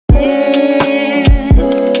Good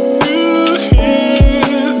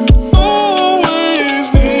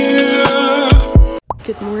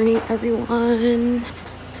morning, everyone.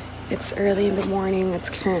 It's early in the morning.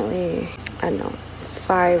 It's currently, I don't know,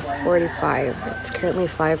 5:45. It's currently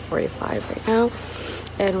 5:45 right now,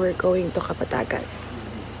 and we're going to Kapatagan.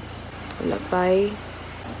 Wala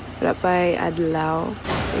pa'y adlaw.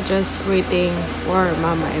 We're just waiting for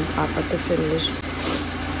Mama and Papa to finish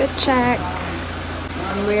fit check.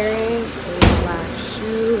 I'm wearing these black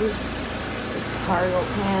shoes, these cargo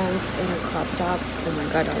pants, and a crop top. Oh my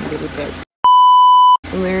god, I'm really big.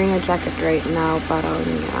 I'm wearing a jacket right now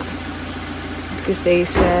because they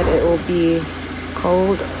said it will be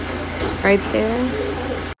cold right there.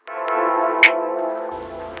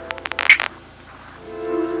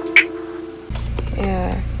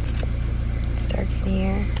 Yeah, it's dark in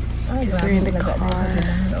here because we're in the car.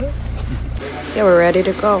 Yeah, we're ready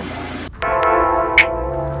to go.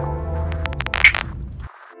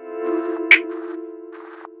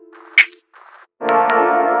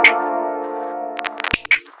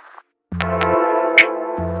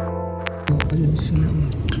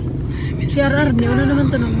 CRR, di ano naman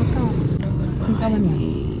to ng motor. Ang kawan mo.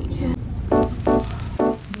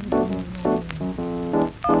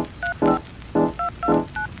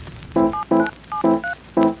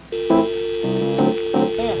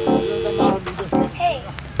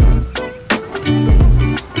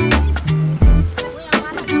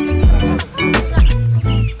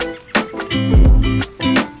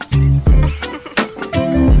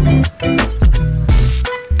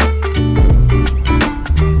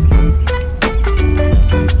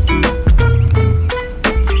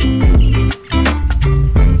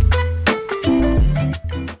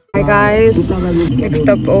 Guys, next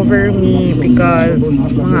stop over me because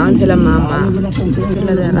mga sila mama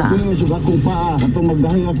sila dara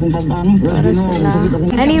para sila.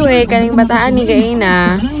 Anyway, kaning bataan ni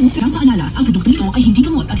Gaina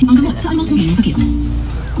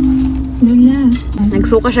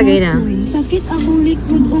nagsuka siya Gaina. Sakit akong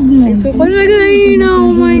likod og Nagsuka siya Gaina.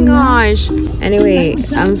 Oh my gosh. Anyway,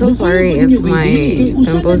 I'm so sorry if my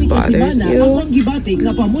pimples bothers you, but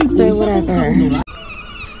whatever.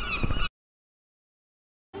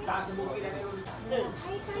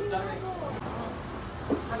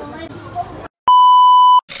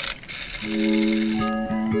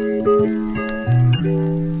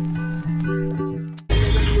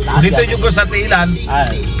 Dito yung sa Tilan,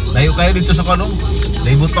 layo kayo dito sa kanong,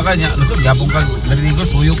 laibot pa kanya, lusog, gapong kang narinigos,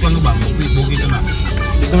 tuyok lang ba, bukit na.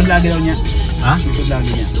 Dito lagi daw niya. Ha? Dito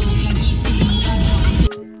lagi niya.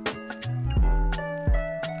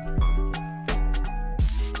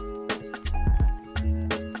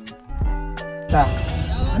 Ta.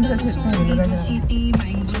 Ano ba City,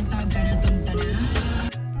 maingong taga na tunta na.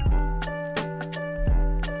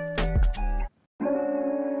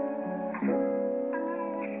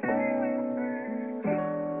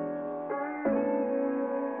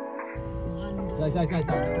 Say.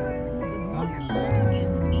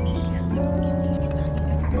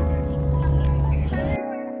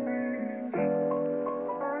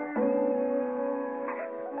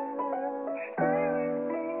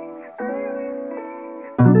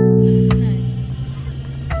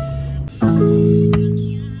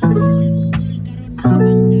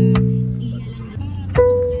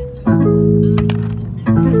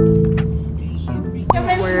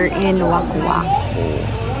 We're in Waku.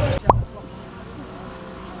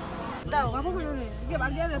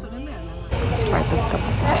 It's part of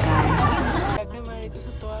Kapatagan.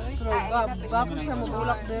 Gapon siya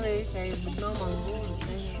magulak dire kay bugnaw manggul.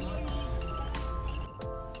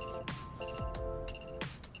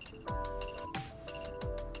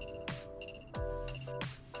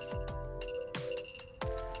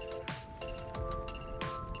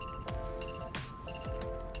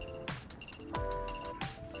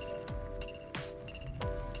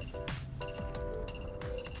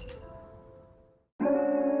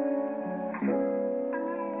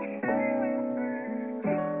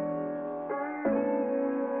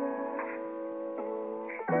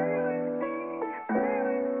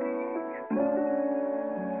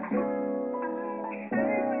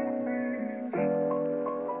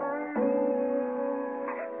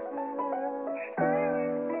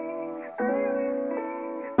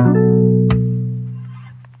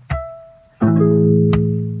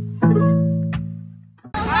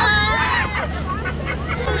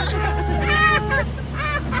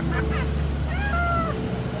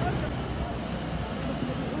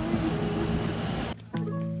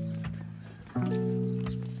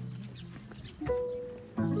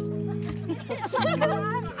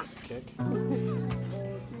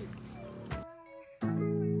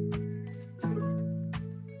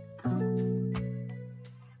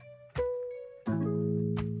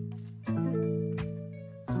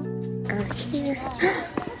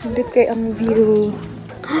 Sulit kay ang view.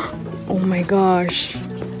 Oh my gosh.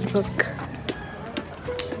 Look.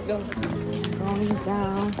 Going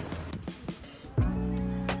down.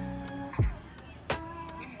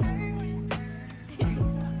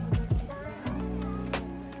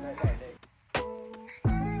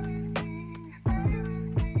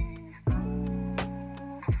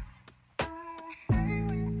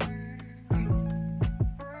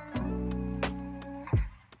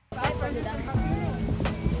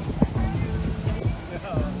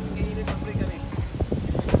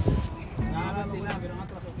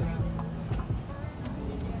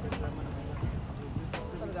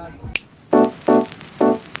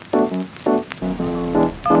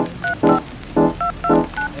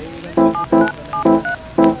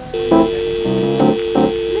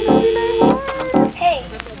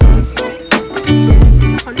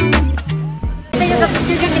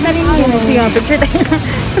 Sige, picture tayo.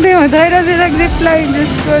 Sabi mo, dahil na sila nag-zipline.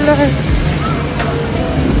 Diyos ko lang.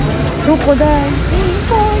 Ruko dahil.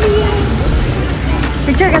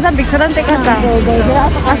 Picture ka sa, picturean ka sa.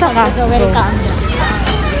 Asa ka? Welcome.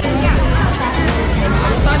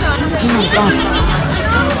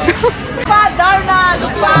 Father na!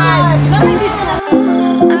 Lupad!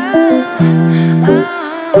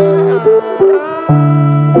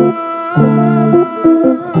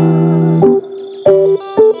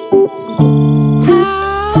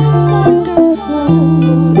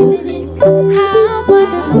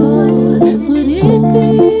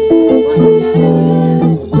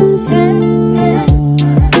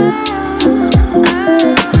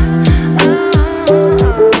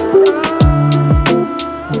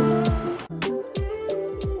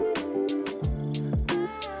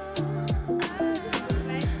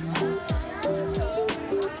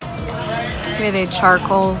 With a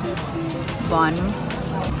charcoal bun.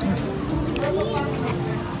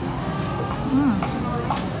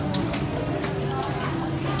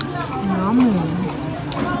 Yummy.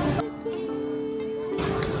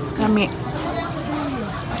 Yummy.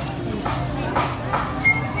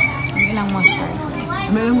 Ang ilang mustard.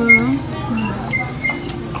 Meron mo lang.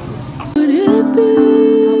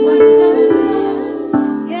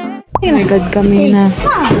 Oh my God, kami na.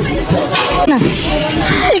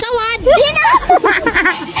 Ikawan! Dina!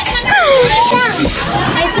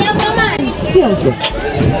 Ay, siya pa man.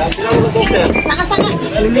 Nakasaka.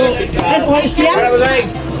 Siya?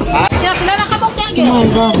 Kilala ka bang kaya? Oh my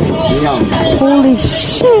God. Holy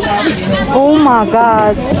shit. Oh my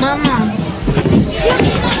God. Mama.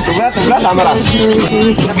 Tugla, tama lang.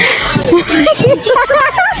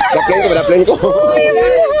 Daplane ko.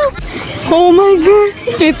 Oh my God.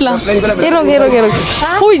 Wait lang. Irog.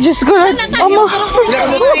 Uy, Diyos ko lang. Ama. 2,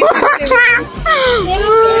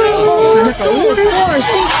 4,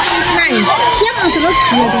 6, 8, 9. Siya ang sunod.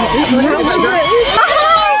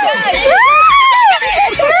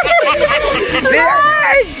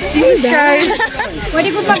 Guys. Pwede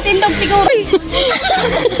ko pagtindog siguro.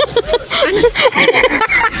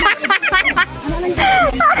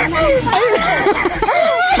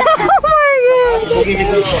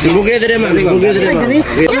 Sibugay dire man, sibugay dire man.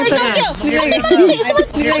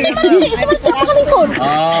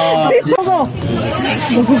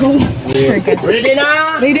 Ready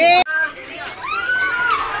na? Ready?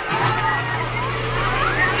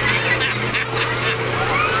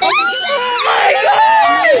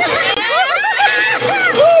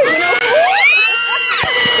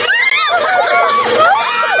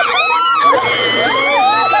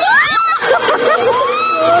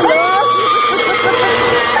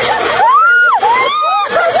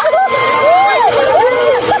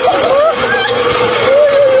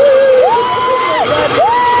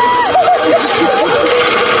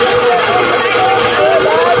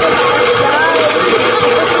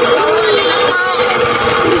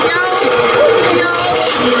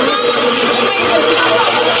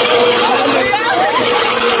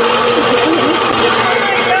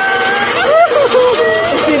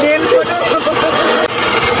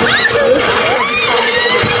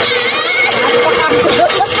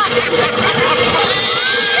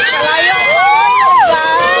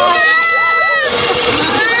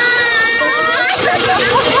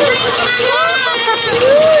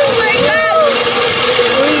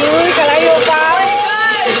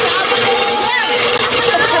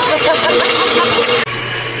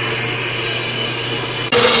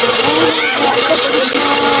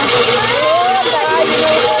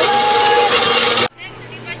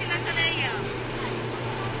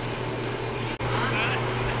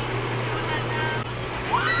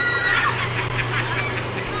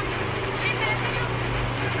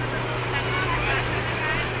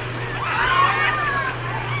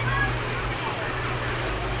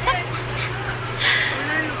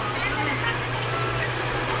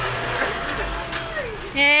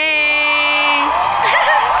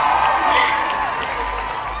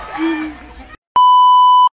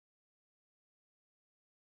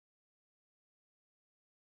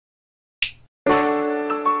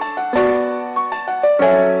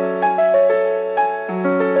 Bye.